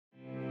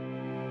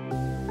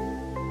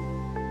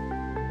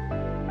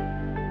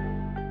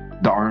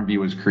The RMV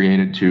was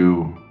created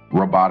to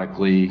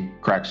robotically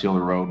crack seal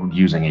the road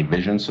using a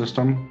vision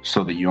system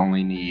so that you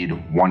only need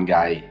one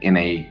guy in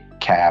a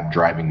cab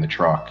driving the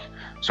truck.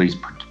 So he's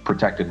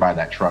protected by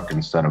that truck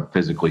instead of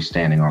physically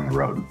standing on the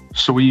road.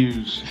 So we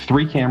use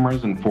 3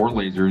 cameras and 4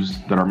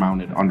 lasers that are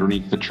mounted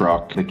underneath the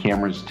truck. The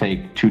cameras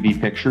take 2D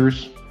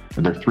pictures.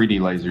 They're 3D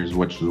lasers,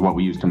 which is what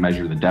we use to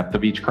measure the depth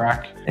of each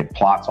crack. It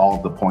plots all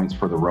of the points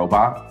for the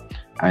robot,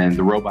 and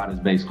the robot is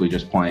basically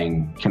just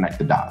playing connect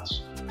the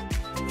dots.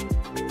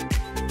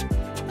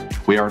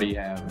 We already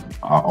have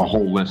a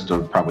whole list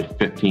of probably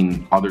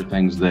 15 other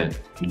things that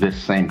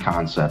this same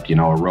concept, a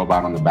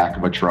robot on the back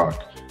of a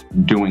truck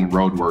doing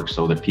road work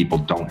so that people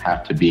don't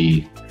have to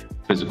be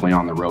physically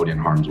on the road in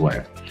harm's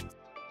way.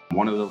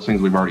 One of those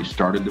things we've already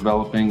started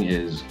developing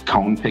is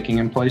cone picking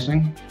and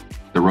placing.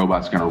 The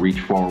robot's going to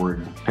reach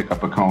forward, pick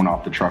up a cone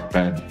off the truck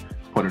bed,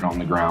 put it on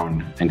the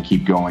ground, and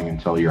keep going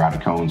until you're out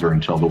of cones or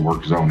until the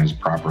work zone is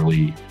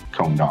properly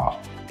coned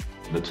off.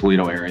 The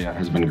Toledo area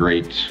has been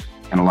great,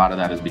 and a lot of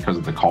that is because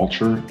of the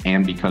culture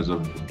and because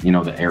of,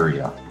 the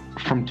area.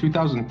 From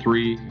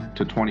 2003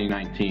 to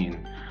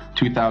 2019,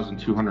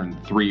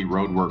 2,203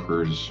 road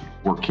workers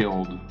were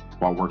killed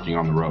while working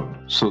on the road.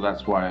 So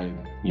that's why,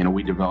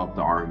 we developed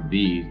the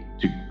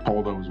RMV to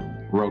pull those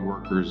road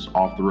workers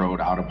off the road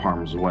out of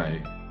harm's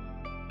way